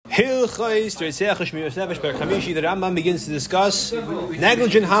Hilchos Teretzech Shmiras Nefesh Perek Chamishi. The Rambam begins to discuss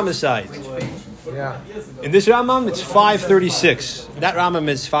negligent homicide. Yeah. In this Rambam, it's 536. That Rambam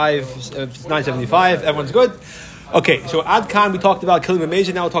is 975. Everyone's good. Okay, so Ad Khan we talked about killing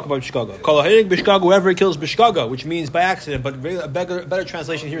B'mezid. Now we'll talk about B'shgaga. Kol ha'hereg b'shgaga, whoever kills B'shgaga, which means by accident, but a better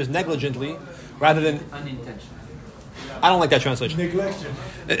translation here is negligently, rather than unintentional. I don't like that translation.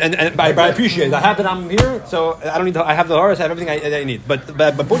 And but I appreciate it. I have that I'm here, so I don't need to. I have the horse. I have everything I need. But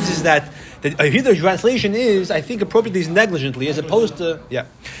point is that here the translation is, I think, appropriately is negligently, as opposed to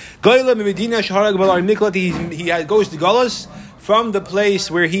Goyla Medina Shaharag Balar Miklat. He goes to Golas from the place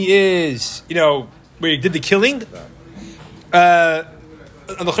where he is, where he did the killing.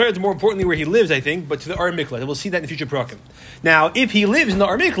 On the Chayr, more importantly, where he lives, I think, but to the Ar Miklat. And we'll see that in the future Prakim. Now, if he lives in the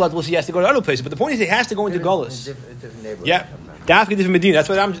Ar Miklat, we'll see he has to go to other places. But the point is, he has to go into Golas. Yeah. Dafka different Medina. That's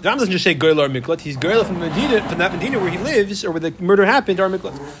why Ram doesn't just say Goyla Ar Miklat. He's Goyla from that Medina where he lives, or where the murder happened, Ar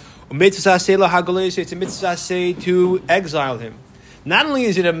Miklat. It's a mitzvah say to exile him. Not only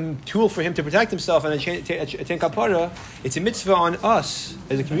is it a tool for him to protect himself and a ten kapara, it's a mitzvah on us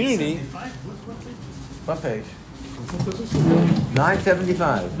as a community. What page?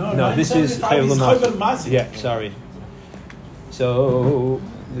 975. No, this is Chayv L'Masi. Yeah, sorry. So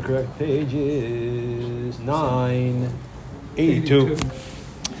the correct page is 982.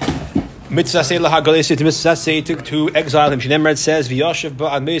 Mitzvah say lahagalesit. Mitzvah say to exile him. Shneimar says v'yashiv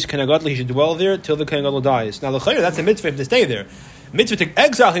ba'ad meis kenagadli. He should dwell there till the kenagadol dies. Now the Chayr, that's a mitzvah for him to stay there. Mitzvah to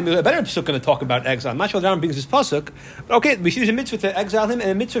exile him. A better pasuk going to talk about exile. I'm not sure what the Rambam brings this pasuk, but okay, we see there's a mitzvah to exile him and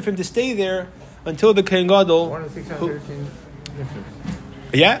a mitzvah for him to stay there until the Kohen Gadol,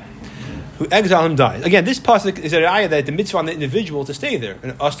 who exile him dies. Again, this pasuk is a raya that the mitzvah on the individual to stay there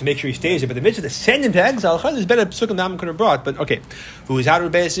and us to make sure he stays there. But the mitzvah to send him to exile, there's better pasuk than Rambam could have brought. But okay, who is out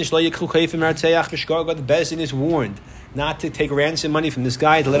of Bezin? The Bezin is warned not to take ransom money from this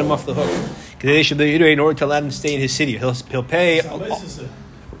guy to let him off the hook. In order to let him stay in his city, he'll pay.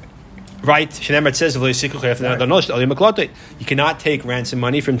 Right, Shneimar says, you cannot take ransom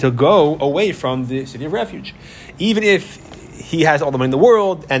money for him to go away from the city of refuge. Even if he has all the money in the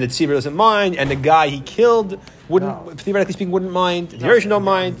world, and the tzibur doesn't mind, and the guy he killed theoretically speaking, wouldn't mind, the Yerush don't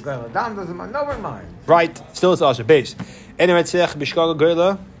mind. No one mind. Right, still it's also base.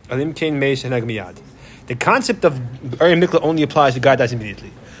 The concept of Ari Mikla only applies to God dies immediately.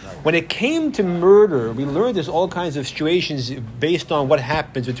 When it came to murder, we learned there's all kinds of situations based on what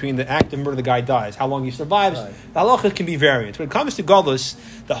happens between the act of murder, the guy dies, how long he survives. Right. The halachas can be variant. When it comes to Gadlus,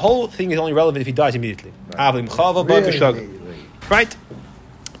 the whole thing is only relevant if he dies immediately. Right?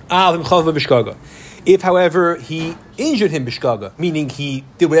 If, however, he injured him b'shgaga, meaning he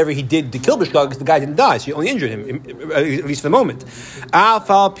did whatever he did to kill b'shgaga because the guy didn't die, so he only injured him, at least for the moment.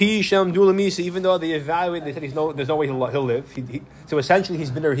 Even though they evaluated, they said there's no way he'll live. So essentially,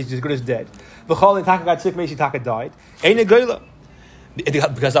 he's as good as dead. Taka died.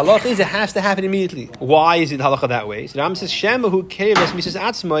 Because Allah says it has to happen immediately. Why is it halacha that way? So Ram says, Shemahu keres misas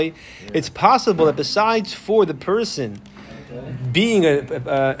atzmai. It's possible that besides for the person being an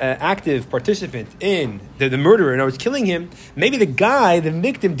active participant in the murderer, and I was killing him, maybe the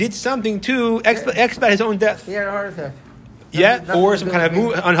victim, did something to expedite his own death. He had a heart attack. Or some kind of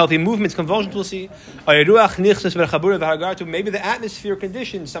unhealthy movements, convulsions, we'll see. Maybe the atmosphere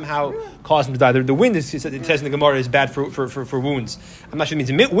conditions somehow caused him to die. The wind, it says in the Gemara, is bad for wounds. I'm not sure it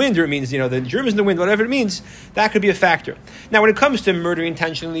means wind or it means, the germs in the wind, whatever it means, that could be a factor. Now, when it comes to murder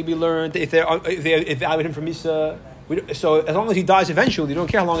intentionally, we learned if they evaluate him for Misa, so as long as he dies eventually, you don't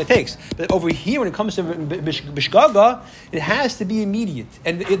care how long it takes. But over here, when it comes to b'shgaga, it has to be immediate.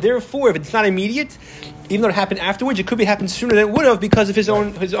 And therefore, if it's not immediate, even though it happened afterwards, it could be happened sooner than it would have because of his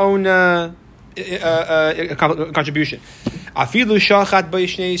own contribution. Even if he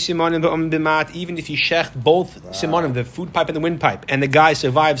shecht both simanim, the food pipe and the wind pipe, and the guy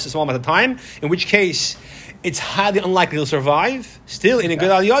survives a small amount of time, in which case it's highly unlikely he'll survive, still in a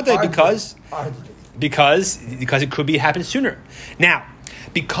good aliyah because it could be happen sooner. Now,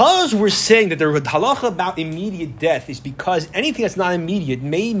 because we're saying that the halacha about immediate death is because anything that's not immediate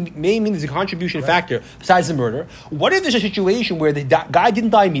may mean there's a contribution factor besides the murder. What if there's a situation where the guy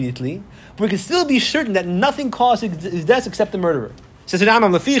didn't die immediately, but we can still be certain that nothing caused his death except the murderer? Says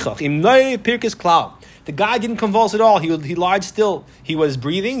the guy didn't convulse at all. He lied still. He was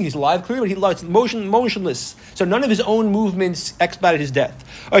breathing. He's alive clearly, but he lied motionless. So none of his own movements expedited his death.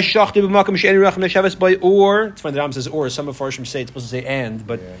 Or it's funny the Ram says or. Some of Farshim say it's supposed to say and,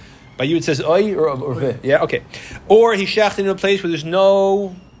 but by you it says oy or ve. Yeah, okay. Or he shechted in a place where there's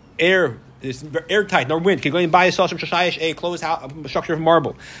no air It's airtight, no wind. Can go and buy a closed house, structure of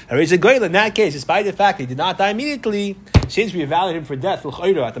marble. And he's a goyla in that case, despite the fact that he did not die immediately, since we evaluate him for death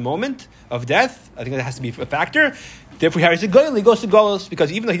at the moment of death, I think that has to be a factor. Therefore, he's a goyla, he goes to Golos,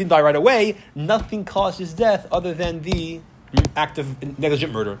 because even though he didn't die right away, nothing caused his death other than the act of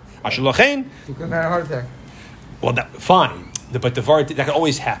negligent murder. Ashulachain. He couldn't have a heart attack. Well, fine. But the Vart, that can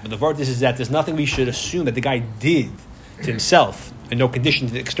always happen. The Vart is that there's nothing we should assume that the guy did to himself and no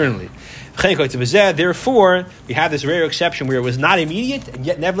condition externally. Therefore, we have this rare exception where it was not immediate and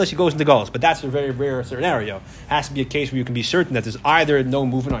yet nevertheless he goes into Golos. But that's a very rare scenario. It has to be a case where you can be certain that there's either no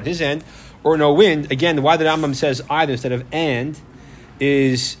movement on his end or no wind. Again, why the Rambam says either instead of and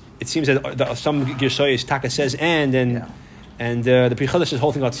is, it seems that some Gersoyes Taka says and the Pri Chilus is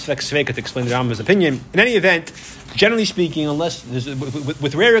holding out Sveka to explain the Rambam's opinion. In any event, generally speaking, unless there's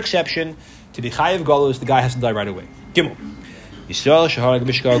with rare exception, to be Chayav Golos, the guy has to die right away. Gimel.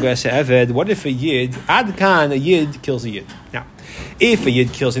 What if a Yid, Adkan, a Yid kills a Yid? Now, if a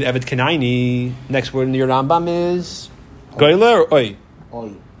Yid kills an Evet Kanaini, next word in your Rambam is Goyla or Oy?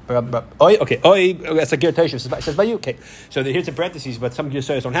 Oy, okay, Oy, that's a Gertesha, it says by you, okay. So here's the parentheses, but some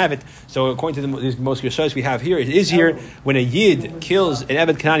Gertesha don't have it. So according to most Gertesha we have here, it is here, when a Yid kills an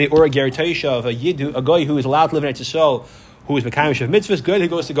Evet Kanaini or a Gertesha of a Yid, a Goy who is allowed to live in Eretz Yisrael, who is Mekayim of Mitzvahs, good, he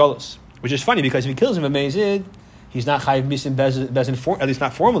goes to Golos. Which is funny, because if he kills him a Mezid, he's not chayiv misim bezin, at least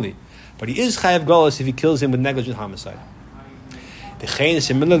not formally, but he is chayiv golos if he kills him with negligent homicide.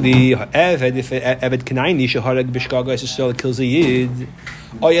 Similarly, if evet kanaini shehareg b'shgaga Yisrael kills a yid,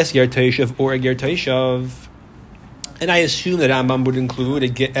 yes, gerteshav or a gerteshav, and I assume that Rambam would include a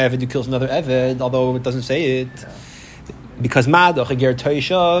evet who kills another evet, although it doesn't say it. Because Madach, a ger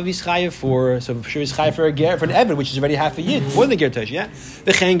toishav, he's chayiv for, so for sure he's chayiv for an evet, which is already half a yid, more than a ger toishav, yeah?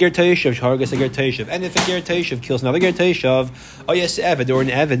 V'chein ger toishav, shhargas a ger toishav. And if a ger toishav kills another ger toishav, yes, evet, or an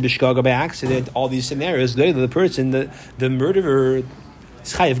evet, b'shgaga by accident, all these scenarios, the person, the murderer, is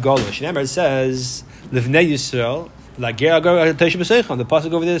chayiv golish. And Emmer says, Livnei Yisrael, like ger toishav b'seichon. The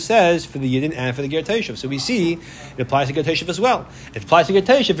pasuk over there says, for the yidin and for the ger toishav. So we see, it applies to ger toishav as well. If it applies to ger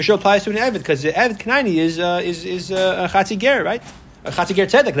toishav, for sure applies to an evet, because the evet kanaini is a chatzi ger, right? A chatzi ger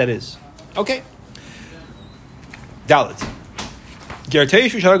tzedek, that is. Okay. Dalet. Ger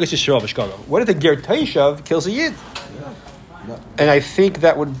toishav sharagas Yisrael b'shkaga. What if the ger toishav kills a yid? And I think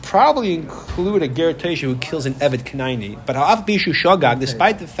that would probably include a ger toishav who kills an evet kanaini. But ha'af bishu shagag,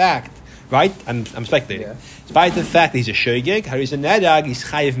 despite the fact, right? I'm speculating. Yeah. Despite the fact that he's a shoygeg, he's a nedag, he's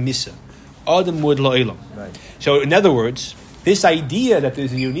chayiv misa. Adam mud lo'ilam. Right. So in other words, this idea that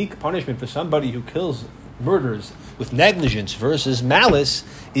there's a unique punishment for somebody who murders with negligence versus malice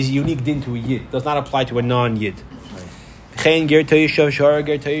is a unique din to a yid. Does not apply to a non-yid. Chen ger toishav shar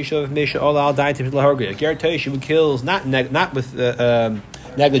ger toishav misha all al daim to laharga. Ger toishav who kills not with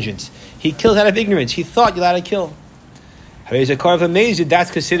negligence. He kills out of ignorance. He thought you're allowed to kill. He's a karva mezid.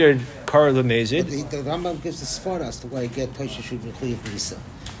 That's considered karva mezid. The Rambam gives a svara as to why Ger toishav should be chayiv misa.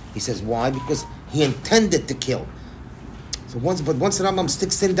 He says why? Because he intended to kill. So once the Rambam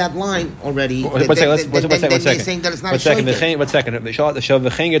sticks in that line already, they're saying that it's not a shaykhah. One second. A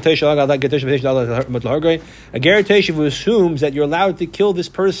ger toishav who assumes that you're allowed to kill this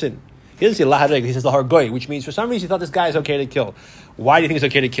person. He doesn't say lahareg, he says lahargoy, which means for some reason he thought this guy is okay to kill. Why do you think it's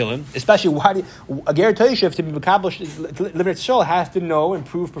okay to kill him? Especially a ger toishav to be accomplished, to live in its soul, has to know and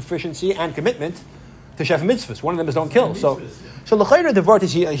prove proficiency and commitment to Shef Mitzvahs. One of them is don't kill. So l'chayra the vart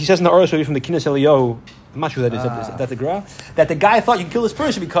is he says in the Oros from the Kinas Eliyahu, I'm not sure that is that the Gra, that the guy thought you can kill this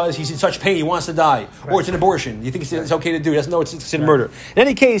person because he's in such pain, he wants to die, or it's an abortion. You think it's okay to do? He doesn't know it's considered murder. In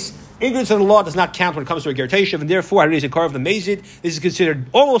any case, ignorance of the law does not count when it comes to a ger toishav, and therefore, I raise a car of the mazid. This is considered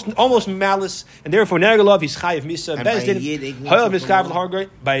almost malice, and therefore, nergalov he's chayiv misa bezdin.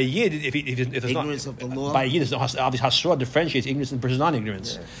 By a yid, if it's ignorance not of the law, by a yid, it's not obviously hasra differentiates ignorance versus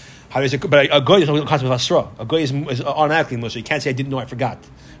non-ignorance. Yeah. But a goy is no concept of asra. A goy is automatically musa. You can't say I didn't know, I forgot.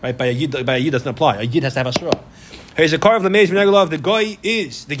 Right? By a yid doesn't apply. A yid has to have asra. Here's a car of the maze v'negalov. The goy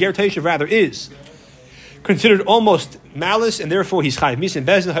is the ger toishav rather is considered almost malice, and therefore he's chayiv misa and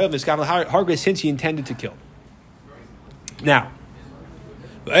bezdin hayav miskavel hargay since he intended to kill. Now,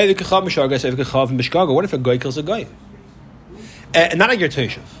 what if a goy kills a goy? Not a ger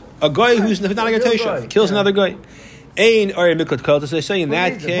toishav. A goy who's not a ger toishav kills another goy. Ein Ari Miklat Kol, so they say in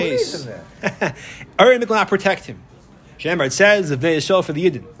that case, Ari Miklat not protect him. Shemar, it says the Bnei Yisrael for the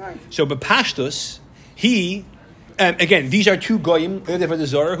Yidden. So Bepashtus, he, again, these are two goyim, for the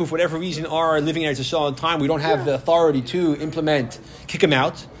Zohar, who for whatever reason are living in Eretz Yisrael all the time. We don't have the authority to kick them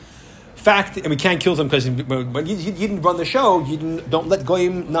out. Fact, and we can't kill them because when you didn't run the show, don't let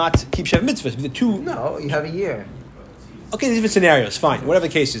goyim not keep Shev Mitzvahs. No, you have a year. Okay, there's different scenarios. Fine, whatever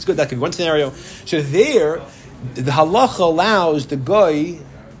the case is, good. That could be one scenario. So there, the halacha allows the guy,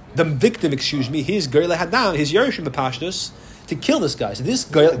 the victim, his guy lahadam, his yerushim b'pashtus, to kill this guy. So this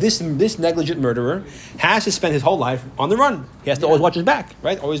guy, this negligent murderer, has to spend his whole life on the run. He has to always watch his back,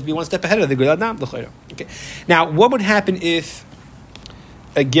 right? Always be one step ahead of the guy lahadam. Okay. Now, what would happen if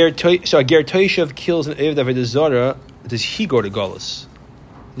a ger toishav kills an Eved Avodah Zarah? Does he go to Golus?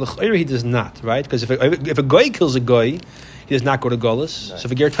 L'chayr, he does not, right? Because if a guy kills a guy, he does not go to Golus. Right. So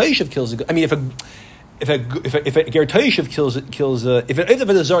if a ger toishav kills a guy, I mean, if a ger toishav kills if an Eved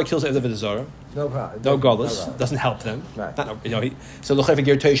Avodah Zarah kills an Eved Avodah Zarah, no problem. No Golus, doesn't help them. Right. So l'chayr, if a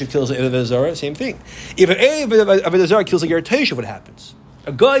ger toishav kills an Eved Avodah Zarah, same thing. If an Eved Avodah Zarah kills a ger toishav, what happens?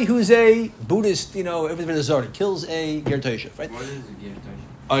 A guy who's a Buddhist, Eved Avodah Zarah, kills a ger toishav, right? What is a ger toishav?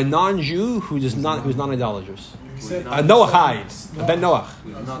 A non-Jew who's non-idolatrous. Noachide, Ben Noach.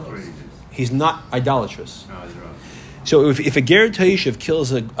 Not religious. He's not idolatrous. No, he's wrong. So if a ger toishav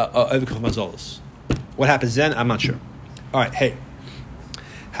kills a Eved Mazolos, what happens then? I'm not sure. All right, hey.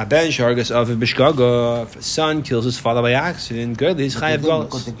 Haben shargas of bishgaga. If a son kills his father by accident, good. He's chayav galus.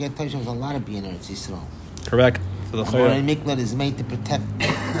 Because the ger toishav is allowed to be in Eretz Yisrael. Correct. So the Moray Miklat is made to protect.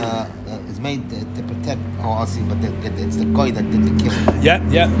 Is made to protect. Oh, I'll see, but it's the guy that did the killing.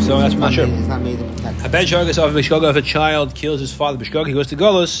 Yeah. So that's not sure. It's not made to protect. Haben shargas of bishgaga. If a child kills his father bishgaga, he goes to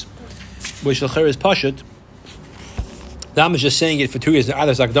galus, which the is pashut. Dam is just saying it for 2 years. The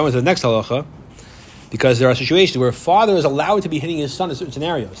other zakdama to the next halacha, because there are situations where a father is allowed to be hitting his son in certain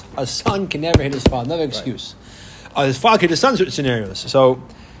scenarios. A son can never hit his father. Never excuse. Right. His father can hit his son in certain scenarios. So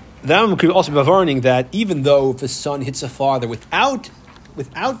then could also be warning that even though if a son hits a father without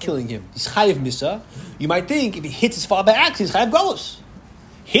killing him, he's chayiv misa. You might think if he hits his father by accident, he's chayiv galus.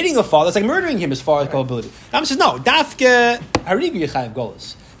 Hitting a father is like murdering him as far as culpability. Dam says no. Dafke harigu chayiv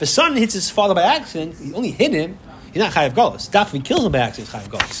galus. If a son hits his father by accident, he only hit him. He's not chayav galus. Dafke he kills him by accident. Chayav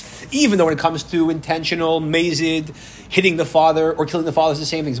galus. Even though when it comes to intentional mazid, hitting the father or killing the father is the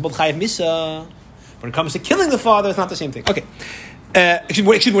same thing. It's both chayav misa. When it comes to killing the father, it's not the same thing. Okay.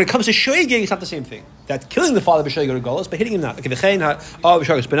 Excuse me, when it comes to shoyging, it's not the same thing. That killing the father b'shoyging to galus, but hitting him not. Okay,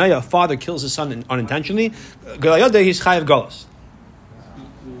 a father kills his son unintentionally. He's chayav galus.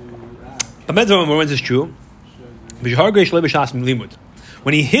 When is this true?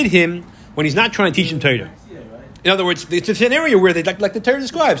 When he hit him, when he's not trying to teach him Torah. In other words, it's a scenario where they, like the Torah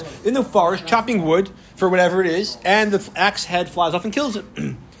describes, in the forest, chopping wood for whatever it is, and the axe head flies off and kills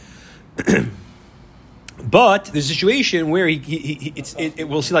him. But there's a situation where it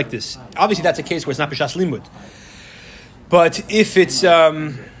we'll see like this. Obviously, that's a case where it's not b'shas limud. But if it's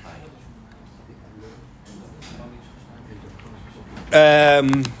again,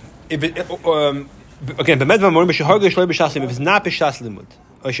 if it's not b'shas limud,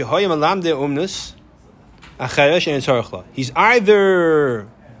 he's either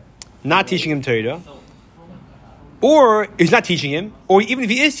not teaching him Torah, or he's not teaching him, or even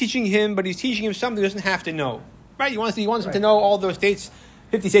if he is teaching him, but he's teaching him something he doesn't have to know. Right? He wants him to know all those states,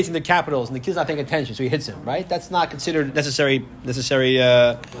 50 states and the capitals, and the kid's not paying attention, so he hits him. Right? That's not considered necessary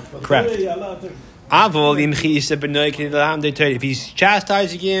craft. If he's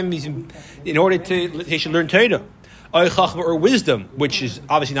chastising him, in order he should learn Torah. Or wisdom, which is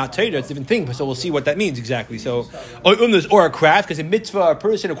obviously not Torah, it's a different thing, so we'll see what that means exactly. So, or a craft, because a mitzvah, a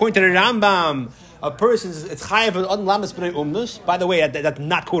person, according to the Rambam, a person's, it's chayav on lamas b'nei umnus. By the way, that's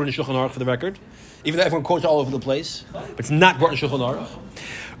not quoted in Shulchan Aruch for the record, even though everyone quotes all over the place, but it's not brought in Shulchan Aruch.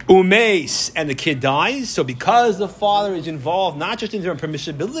 Umeis, and the kid dies, so because the father is involved, not just in the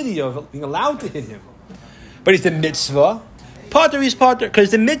permissibility of being allowed to hit him, but it's the mitzvah. Potter is Potter,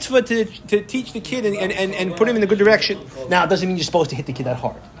 because the mitzvah to teach the kid and put him in the good direction. Now, it doesn't mean you're supposed to hit the kid that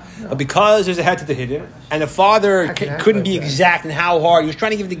hard. But because there's a head to hit him, and the father couldn't be exact in how hard, he was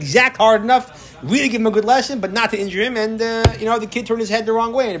trying to give it exact hard enough, really give him a good lesson, but not to injure him, and the kid turned his head the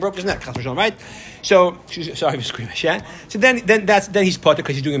wrong way, and it broke his neck, right? So, sorry for screaming, yeah? So then he's Potter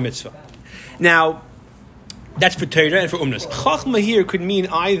because he's doing a mitzvah. Now, that's for Torah and for Umnas. Chachma here could mean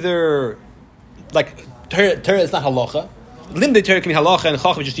either, like, Torah is not halacha, Limdei Torah can mean halacha and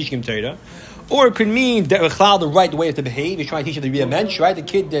Chacham is just teaching him Torah. Or it could mean the right way to behave. He's trying to teach him to be a mensch, right? The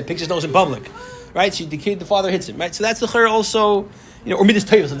kid picks his nose in public, right? So the father hits him, right? So that's the chayr also, or midas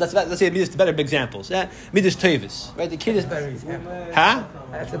tevis. Let's say midas better examples. Yeah, midas tevis, right? The kid is better example. Huh?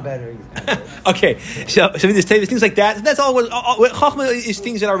 That's a better example. Okay, so midas tevis, things like that. That's all. Chachma is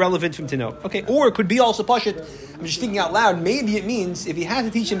things that are relevant for him to know. Okay, or it could be also pashut. I'm just thinking out loud. Maybe it means if he has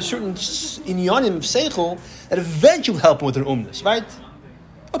to teach him certain inyanim of seichel, that eventually will help him with an umnus, right?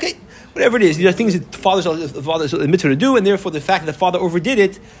 Okay, Whatever it is, these are things that the father's a mitzvah to do, and therefore the fact that the father overdid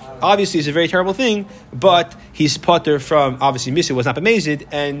it, obviously is a very terrible thing, but he's potter from, obviously Misa was not b'mezid,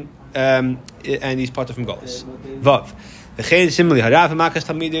 and he's potter from Golos. Vav. Similarly, Harav Makas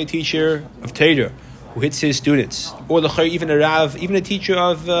Talmidei, teacher of Torah, who hits his students, or even a Rav, even a teacher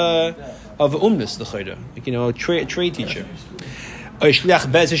of Umnis, the Chayda, like, a trade teacher. Or a Shliach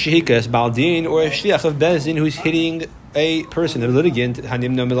Bezdin Shehikas Baldin, or a Shliach of Bezdin who's hitting a person, a litigant,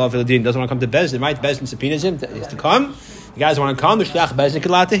 Hanim no Milav Eladin, doesn't want to come to Bezdin, right? Bezdin subpoenas him, he has to come. The guys want to come, the Shliach Bezdin could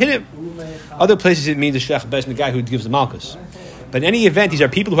allow to hit him. Other places it means the Shliach Bezdin, the guy who gives the Malchus. But in any event, these are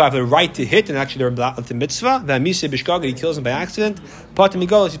people who have the right to hit, and actually they're about the mitzvah. The Miseh Bishkag, he kills him by accident. Potter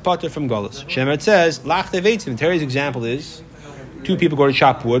Migolos, he's potter from Golos. Shemer says, Lach Tevetzim. Terry's example is, two people go to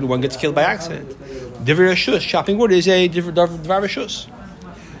chop wood, one gets killed by accident. Divrei Reshus, chopping wood is a Divrei Reshus.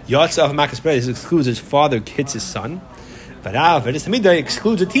 Yotzav Makas Beis excludes his father hits his son. But Vedas Tamidai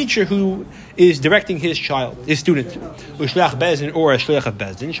excludes a teacher who is directing his child, his student. Ushliach Bezdin or a Shliach of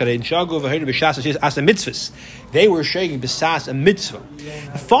Bezdin. Sharei Shagu v'Heidu b'Shas as a mitzvahs. They were shaking b'Sas a mitzvah.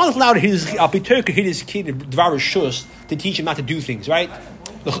 The father allowed his Apitur could hit his kid Dvar Reshus to teach him not to do things, right?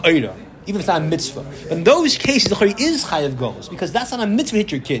 Even if it's not a mitzvah. But in those cases, the Chayr is Chayav Golos, because that's not a mitzvah to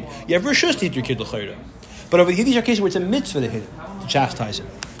hit your kid. You have Reshus to hit your kid, the Chayr. But over here, these are cases where it's a mitzvah to hit him, to chastise him.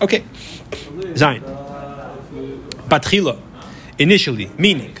 Okay. Zayin. Batchila, initially,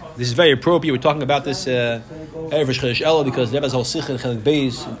 meaning, this is very appropriate. We're talking about this Erev Chedesh Elul because Rebbe's whole Sikh in Chelik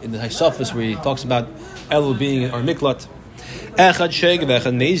Beis in the Haisafis where he talks about Elul being our miklat. Echad Sheg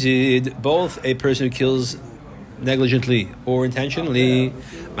v'Echad Mezid, both a person who kills negligently or intentionally.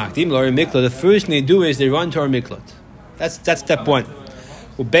 Makdim lo our miklat. The first thing they do is they run to our miklat. That's step one.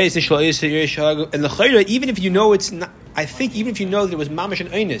 And the Chayra, even if you know it's not. I think even if you know that it was mamash and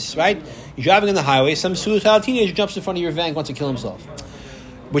einis, right? You're driving on the highway, some suicidal teenager jumps in front of your van and wants to kill himself.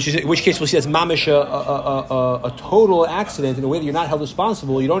 In which case we'll see that's mamash a total accident in a way that you're not held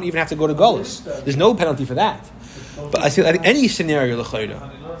responsible. You don't even have to go to Golos. There's no penalty for that. But I think any scenario, there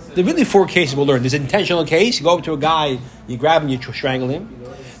are really four cases we'll learn. There's an intentional case, you go up to a guy, you grab him, you strangle him.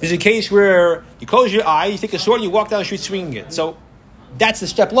 There's a case where you close your eye, you take a sword, and you walk down the street swinging it. So that's a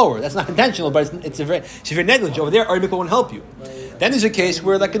step lower. That's not intentional, but it's if you're negligent over there, Mikvah won't help you. Then there's a case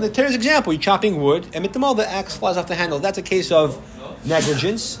where, like in the Torah's example, you're chopping wood, and mitamal, the axe flies off the handle. That's a case of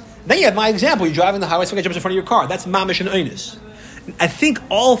negligence. Then you have my example. You're driving the highway, someone jumps in front of your car. That's mamish and einis. I think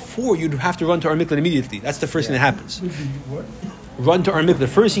all four you'd have to run to our mikvah immediately. That's the first thing that happens. Run to our mikvah. The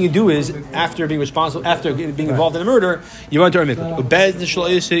first thing you do is, after being involved in a murder, you run to our mikvah. The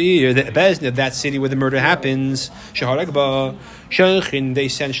bezdin of that city where the murder happens, they send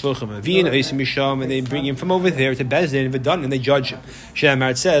shluchim, and they bring him from over there to bezdin, and they judge him.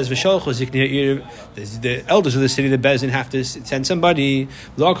 Shemar says, the elders of the city, the bezdin, have to send somebody.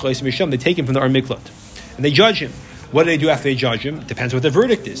 They take him from the Ar Miklat, and they judge him. What do they do after they judge him? Depends what the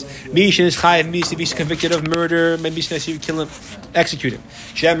verdict is. Misha is chayiv, if he's convicted of murder, maybe you kill him, execute him.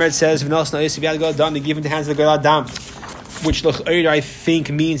 Shemar says, they give him the hands of the Gadol Adam, which I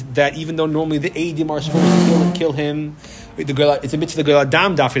think means that even though normally the Eidim are supposed to kill him, it's a mitzvah the Gadol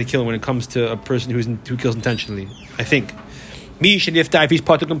Adam dafka to kill him when it comes to a person who kills intentionally. I think. Misha if he's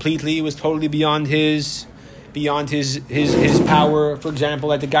potter completely, it was totally beyond his power. For example,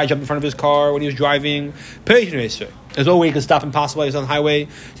 like the guy jumped in front of his car when he was driving. There's no way he could stop him possible. He was on the highway.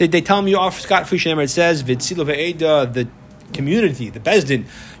 They tell him you're off scot-free. It says, the community, the Bezdin,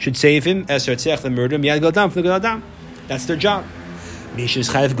 should save him. The murder him. For the Adam. That's their job. Misha is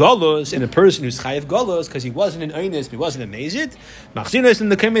chayiv golos, and a person who's chayiv golos because he wasn't an einis, he wasn't a mezid. Machzinos in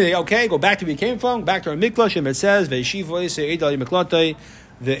the community. Okay, go back to where he came from. Back to our mikla. It says, the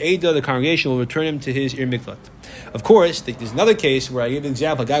Eidah, the congregation, will return him to his Ir Miklat. Of course, there's another case where I give an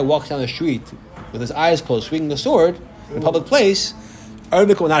example. A guy walks down the street with his eyes closed, swinging a sword in a public place. Ir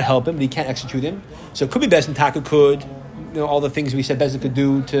Miklat will not help him, but he can't execute him. So it could be Bezdin Taka could, all the things we said Bezdin could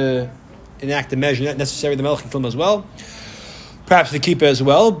do to enact the measure, not necessarily the Melech can kill him as well. Perhaps the Keeper as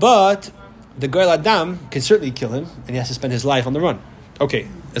well, but the Gadol Adam can certainly kill him, and he has to spend his life on the run. Okay,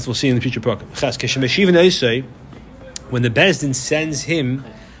 as we'll see in the future program. When the Bezdin sends him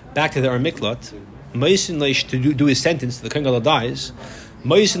back to the Ar Miklat, to do his sentence, the Kohen Gadol dies,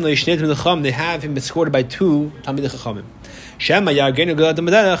 they have him escorted by two Talmidei Chachamim.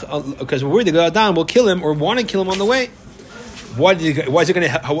 Because we're worried the Gadol Adam will kill him or want to kill him on the way. What's the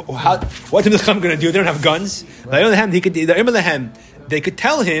Chacham going to do? They don't have guns. They could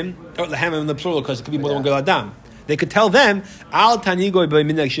tell him, or Lahem in the plural because it could be more than one Gadol Adam. They could tell them,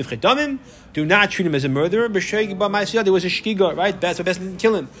 do not treat him as a murderer. There was a shkiga, right? Best didn't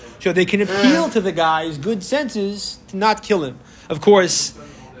kill him. So they can appeal to the guy's good senses to not kill him. Of course,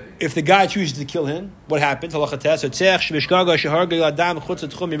 if the guy chooses to kill him, what happens? If the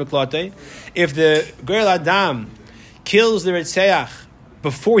Goyal Adam kills the Ritzeach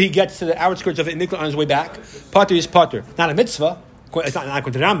before he gets to the outskirts of Miklat on his way back, Pater is Pater. Not a mitzvah. It's not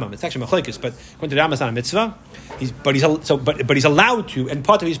according to Rambam. It's actually Machlekes, but according to Rambam, it's not a mitzvah. But he's allowed to, and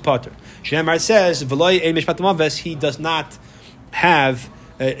Pater is Pater. Shneimar says, he does not have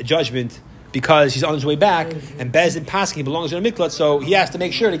a judgment because he's on his way back, and Bez and Paskin, he belongs in a miklat, so he has to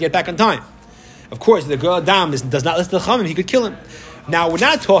make sure to get back on time. Of course, the girl Adam does not listen to the Chamim, he could kill him. Now, we're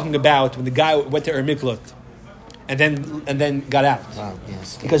not talking about when the guy went to miklat and then got out. Wow,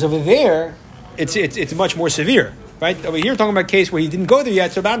 yes. Because over there, it's much more severe, right? Over here, we're talking about a case where he didn't go there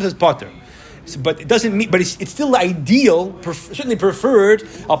yet, so Adam says Potter. But it doesn't mean. But it's still ideal, certainly preferred,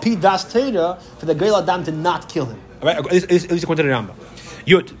 al pi das Torah, for the girl Adam to not kill him. All right, at least according to the Rambam.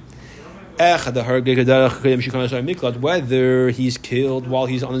 Yud. Whether he's killed while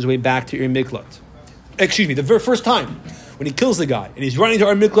he's on his way back to Ir Miklat. Excuse me, the very first time when he kills the guy and he's running to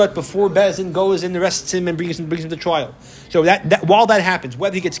Ir Miklat before Bezin goes and arrests him and brings him to trial. So that while that happens,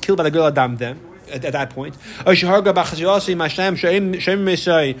 whether he gets killed by the girl Adam then at that point, or he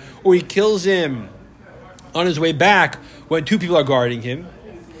kills him on his way back when two people are guarding him.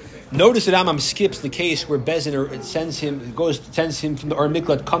 Notice that Rambam skips the case where Bezin sends him from the Or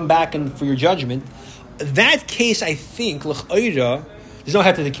Miklat, come back and for your judgment. That case, I think, l'chayra, there's no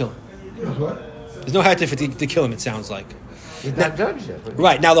heter to kill him. There's no heter to kill him. It sounds like He's not judged yet.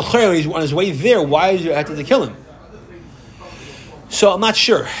 right now. L'chayra, he's on his way there. Why is there heter to kill him? So I'm not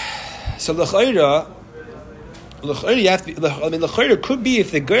sure. So l'chayra, you have to. L'chayra could be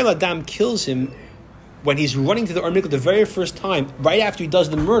if the Goyal Adam kills him when he's running to the Or Miklat the very first time, right after he does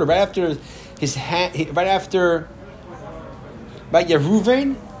the murder, right after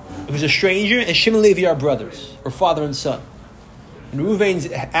Reuven, who's a stranger, and Shimon and Levi are brothers, or father and son. And Reuven's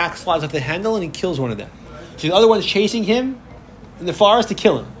axe flies off the handle and he kills one of them. So the other one's chasing him in the forest to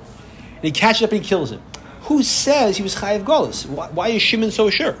kill him. And he catches up and he kills him. Who says he was Chayav Golus? Why is Shimon so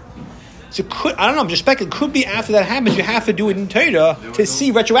sure? So I don't know, I'm just speculating. It could be after that happens, you have to do it in Torah to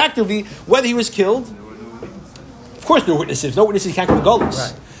see retroactively whether he was killed. Of course, there are witnesses. No witnesses can't kill Golus.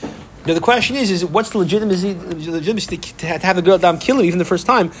 Right. Now the question is what's the legitimacy to have the girl Adam kill him even the first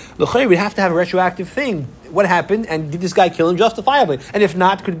time? L'chayr, we'd have to have a retroactive thing. What happened, and did this guy kill him justifiably? And if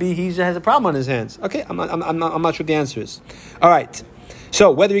not, could be he has a problem on his hands. Okay, I'm not sure what the answer is. All right.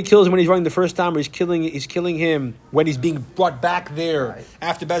 So whether he kills him when he's running the first time, or he's killing him when he's being brought back there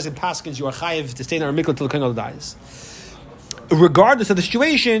after Bezin Paskins, you are chayiv to stay in our mikvah until the kohen dies. Regardless of the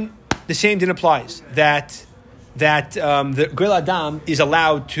situation, the same din applies. That the Goyal Adam is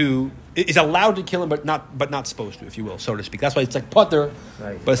allowed to kill him, but not supposed to, if you will, so to speak. That's why it's like potter,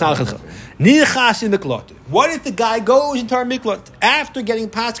 but it's not a chazal. Nichas in the klot. What if the guy goes into our miklat after getting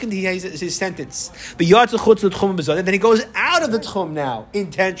paskin? He has his sentence. But then he goes out of the tchum now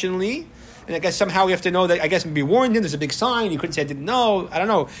intentionally. And I guess somehow we have to know that. I guess be warned him. There's a big sign. You couldn't say I didn't know. I don't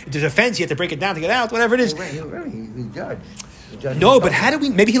know. If there's a fence, you have to break it down to get out. Whatever it is. He judged. No, but how do we?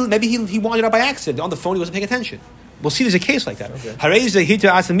 Maybe he wandered out by accident on the phone. He wasn't paying attention. We'll see there's a case like that. Harei hitter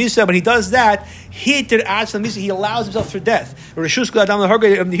atzal misa. When he does that, hitter atzal misa, he allows himself for death. Rishus gadam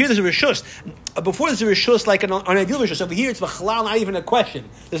laharga. Here there's a rishus. Before there's a rishus like an ideal rishus. Over here it's v'chalal, not even a question.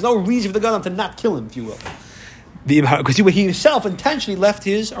 There's no reason for the gadam to not kill him, if you will, because he himself intentionally left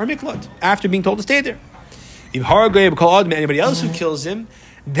his armiklot after being told to stay there. If harga call anybody else who kills him,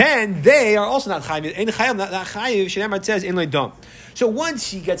 then they are also not chayiv. Ein chayiv, not chayiv. Shneimar says in leidam. So once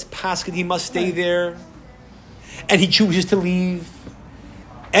he gets paskin, he must stay there, and he chooses to leave.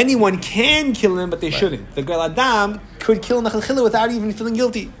 Anyone can kill him, but they shouldn't. The Goyal Adam could kill him without even feeling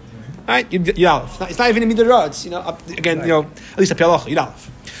guilty. All right, it's not even a midrash. It's at least a pialach.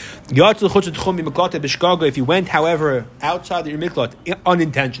 If he went, however, outside the miklat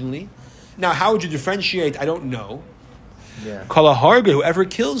unintentionally. Now, how would you differentiate? I don't know. Yeah. Whoever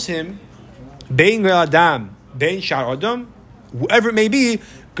kills him, bein Goyal Adam, bein Shar Adam, whoever it may be,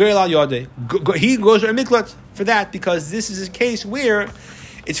 Goyal Yodeh, he goes to a miklat for that, because this is a case where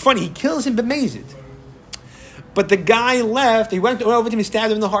it's funny. He kills him b'mezid, but the guy left. He went over to him, he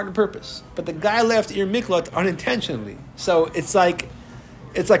stabbed him in the heart on purpose. But the guy left Ir Miklat unintentionally. So it's like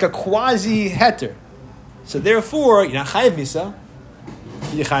a quasi heter. So therefore, you're not chayiv misa,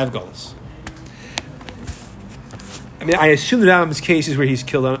 you're chayiv golus. I mean, I assume the Rambam's case is where he's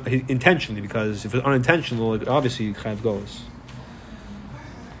killed intentionally, because if it's unintentional, obviously chayiv golus.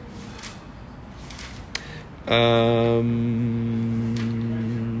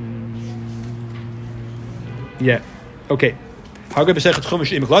 Yeah. Okay.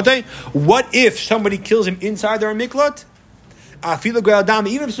 What if somebody kills him inside their miklat? Afilu Goel Adam,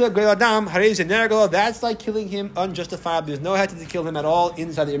 even if it's Goel Adam, Harei Zenergala, that's like killing him unjustifiably. There's no head to kill him at all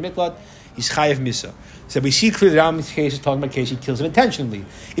inside the miklat. He's chayav misa. So we see clearly the Rambam's case is talking about case he kills him intentionally.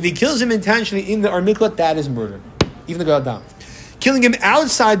 If he kills him intentionally in the miklat, that is murder. Even the Goel Adam. Killing him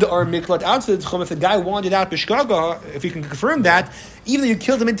outside the miklat, outside the tchum, if the guy wandered out b'shgaga, if you can confirm that, even though you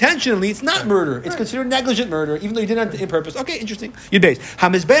killed him intentionally, it's not murder. It's considered negligent murder, even though you did it on purpose. Okay, interesting. You're based.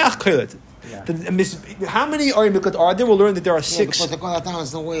 Hamizbeach kolet. How many miklat are there? We'll learn that there are 6. Because the Goel Adam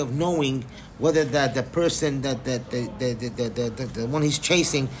is no way of knowing whether the person the one he's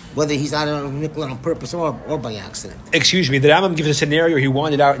chasing, whether he's out of miklat on purpose or by accident. Excuse me, the Rambam gives a scenario where he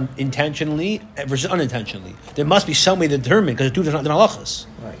wandered out intentionally versus unintentionally. There must be some way to determine because the two are not halachas.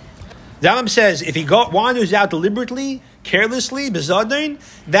 Right. The Rambam says if he wanders out deliberately, carelessly, bezadain,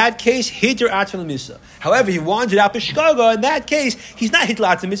 that case hiter atzvan misa. However, he wandered out b'shgaga. In that case, he's not hiter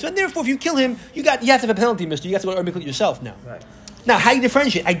atzvan misa, and therefore, if you kill him, you have to have a penalty, mister. You have to go to yourself now. Right. Now, how you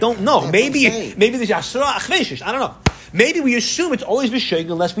differentiate? I don't know. That's Maybe there's asra achveshish. I don't know. Maybe we assume it's always b'sheg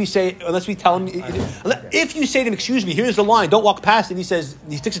unless we tell him. If you say to him, "Excuse me, here's the line. Don't walk past it," and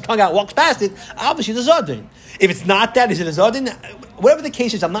he sticks his tongue out, walks past it. Obviously, it's a zadin. If it's not that, is it a zadin? Whatever the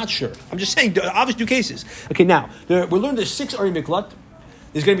case is, I'm not sure. I'm just saying. Obviously, 2 cases. Okay, now we're learning there's 6 Ari Miklat.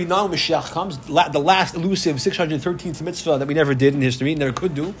 There's going to be now Mashiach comes, the last elusive 613th mitzvah that we never did in history, never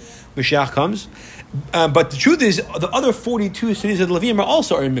could do. Mashiach comes. But the truth is, the other 42 cities of the Levim are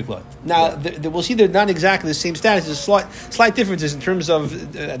also in Miklat. Now, we'll see they're not exactly the same status. There's slight differences in terms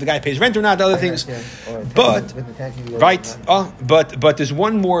of the guy pays rent or not, the other things. But, right, but there's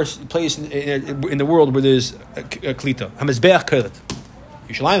one more place in the world where there's a klita. HaMizbeach kolet.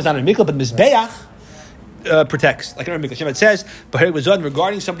 Yerushalayim is not in Miklat, but Mizbeach protects. Like it says, but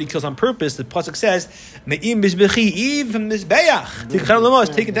regarding somebody who kills on purpose, the pasuk says, "Me'im mizbechi even mizbeach."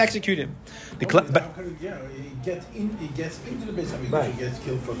 Taken to execute him. He gets into the base. He gets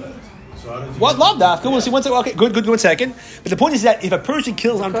killed for that. So how does he Love that. We'll see. One second. Okay, good. 1 second. But the point is that if a person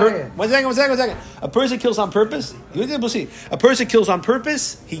kills on purpose, one second. A person kills on purpose. We'll see. A person kills on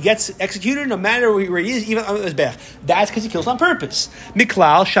purpose. He gets executed no matter where he is, even on his back. That's because he kills on purpose.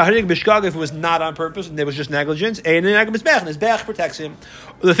 Miklal shaharig b'shgag if it was not on purpose and there was just negligence. And his back protects him.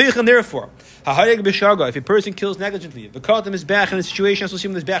 The thing therefore, haharig b'shgag if a person kills negligently, because the mizbeach in a situation, so the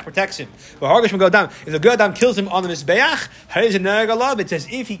mizbeach protects him. If the Goel Adam kills him on the mizbeach, it's as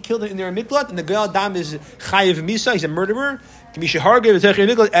if he killed him in their miklat, and the Goel Adam is chayiv misa. He's a murderer.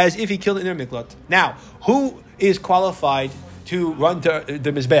 As if he killed it in their miklat. Now, who is qualified to run to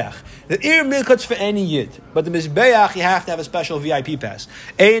the mizbeach? The ir miklat's for any yid, but the mizbeach you have to have a special VIP pass.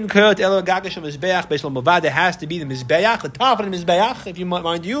 Ein kurt elo gagash mizbeach based on mavad. There has to be the mizbeach, the top of the mizbeach, if you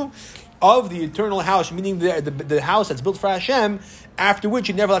mind you, of the eternal house, meaning the house that's built for Hashem. After which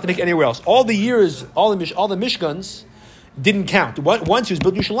you're never allowed to make it anywhere else. All the years, all the mishkans didn't count. Once he was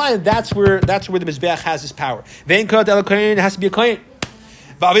built Yerushalayim, that's where the mizbeach has his power. Vein kurt elo kohen, has to be a kohen.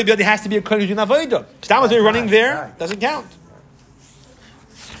 But it has to be a kohen who's doing avodah. Stam was running there, doesn't count.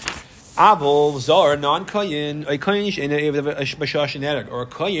 Avol zor non kohen, a kohen or a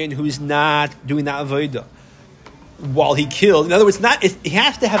kohen who's not doing that avodah while he killed. In other words, he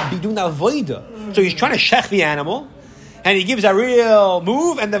has to be doing that avodah. So he's trying to shech the animal, and he gives a real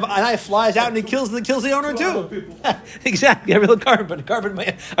move, and the knife flies out, and he kills the owner too. Exactly, a real carbon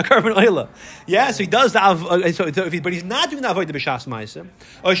oila. Yeah, so he does that. But he's not doing that avodah b'shas ma'aseh.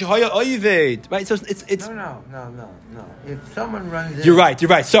 Right? So it's No. If someone runs in... You're right.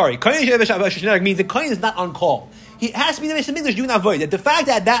 Sorry. Means the kohen is not on call. He has to be in the Beis Hamikdash doing that avodah. The fact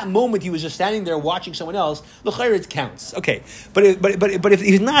that at that moment he was just standing there watching someone else, l'chayr it counts. Okay, but if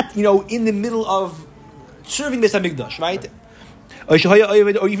he's not, in the middle of serving Beis Hamikdash, right? Or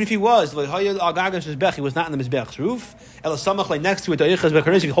even if he was, he was not in the mizbeach's roof. Next to it,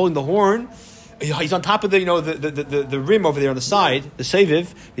 he's holding the horn. He's on top of the rim over there on the side, the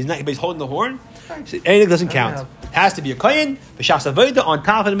seviv. He's holding the horn. So anything doesn't count. It has to be a kohen, b'shas avodah on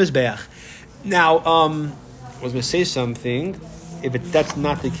top of the mizbeach. Now, I was going to say something. If that's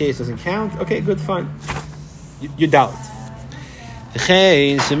not the case, doesn't count. Okay, good, fine. You doubt.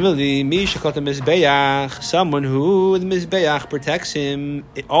 Similarly, someone who the mizbeach protects him.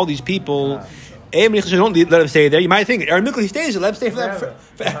 All these people. Don't let him stay there. You might think, he stays there. Let him stay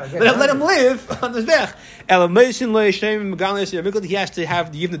let him live on the mizbeach. He has to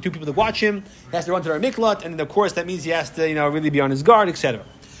have even the 2 people to watch him. He has to run to our miklat, and of course that means he has to, really be on his guard, etc.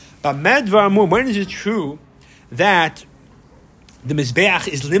 But when is it true that the mizbeach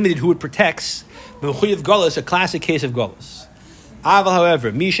is limited who it protects? B'chuyev galus, a classic case of galus. Aval,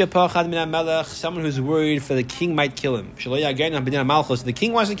 however, Misha Pachad Min HaMelech, someone who's worried for the king might kill him. The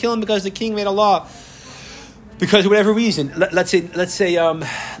king wants to kill him because the king made a law Because for whatever reason, let's say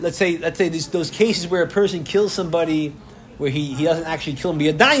those cases where a person kills somebody, where he doesn't actually kill him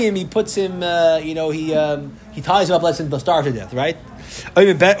biyadayim, he puts him, he ties him up, lets him starve to death, right?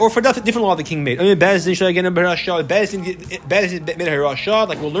 Or for different law the king made. Bezdin made a rasha,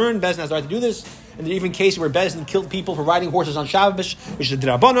 like we'll learn, Bezdin has the right to do this. And there are even cases where Bezdin killed people for riding horses on Shabbos, which is a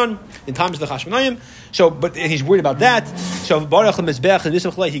drabanon in times of the Chashmonayim. So, but he's worried about that. So Baruch HaMizbeach and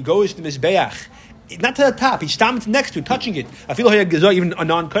Nisach, he goes to Mizbeach. Not to the top, he's stamped next to it, touching it. I feel like even a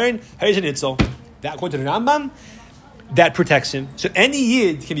non-Kohen, here's an itzel. That, according to the Rambam, that protects him. So any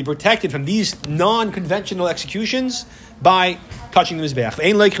Yid can be protected from these non-conventional executions by touching the Mizbeach.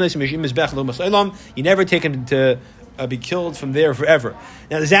 You never take him to be killed from there forever.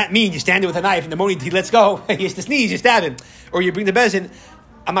 Now, does that mean you stand there with a knife and the moment he lets go, he has to sneeze, you stab him? Or you bring the bezin?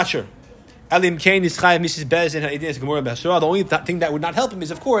 I'm not sure. The only thing that would not help him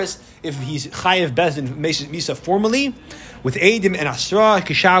is, of course, if he's chayev bezin misa formally, with Eidim and Asra,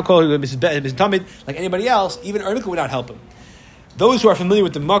 Kishako, Mrs. Tamid, like anybody else, even Ermika would not help him. Those who are familiar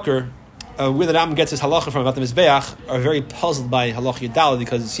with the Makar, where the Rambam gets his halacha from about the Mizbeach, are very puzzled by halacha Yudal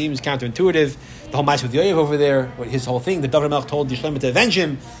because it seems counterintuitive. The whole match with Yoav over there, his whole thing, the David Melch told Yishleim to avenge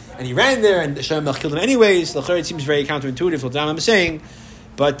him, and he ran there, and Yishleim Melch killed him anyways. The it seems very counterintuitive what the Rambam is saying.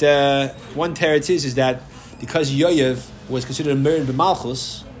 But one teretz is that because Yoav was considered a murder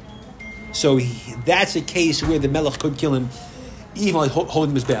b'malchus, so that's a case where the Melech could kill him, even like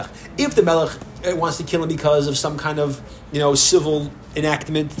holding his back. If the Melech wants to kill him because of some kind of civil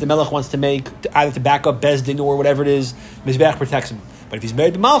enactment the Melech wants to make, either to back up Bezdin or whatever it is, Mizbeach protects him. But if he's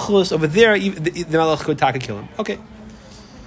married to Malchus, over there, the Melech could kill him. Okay.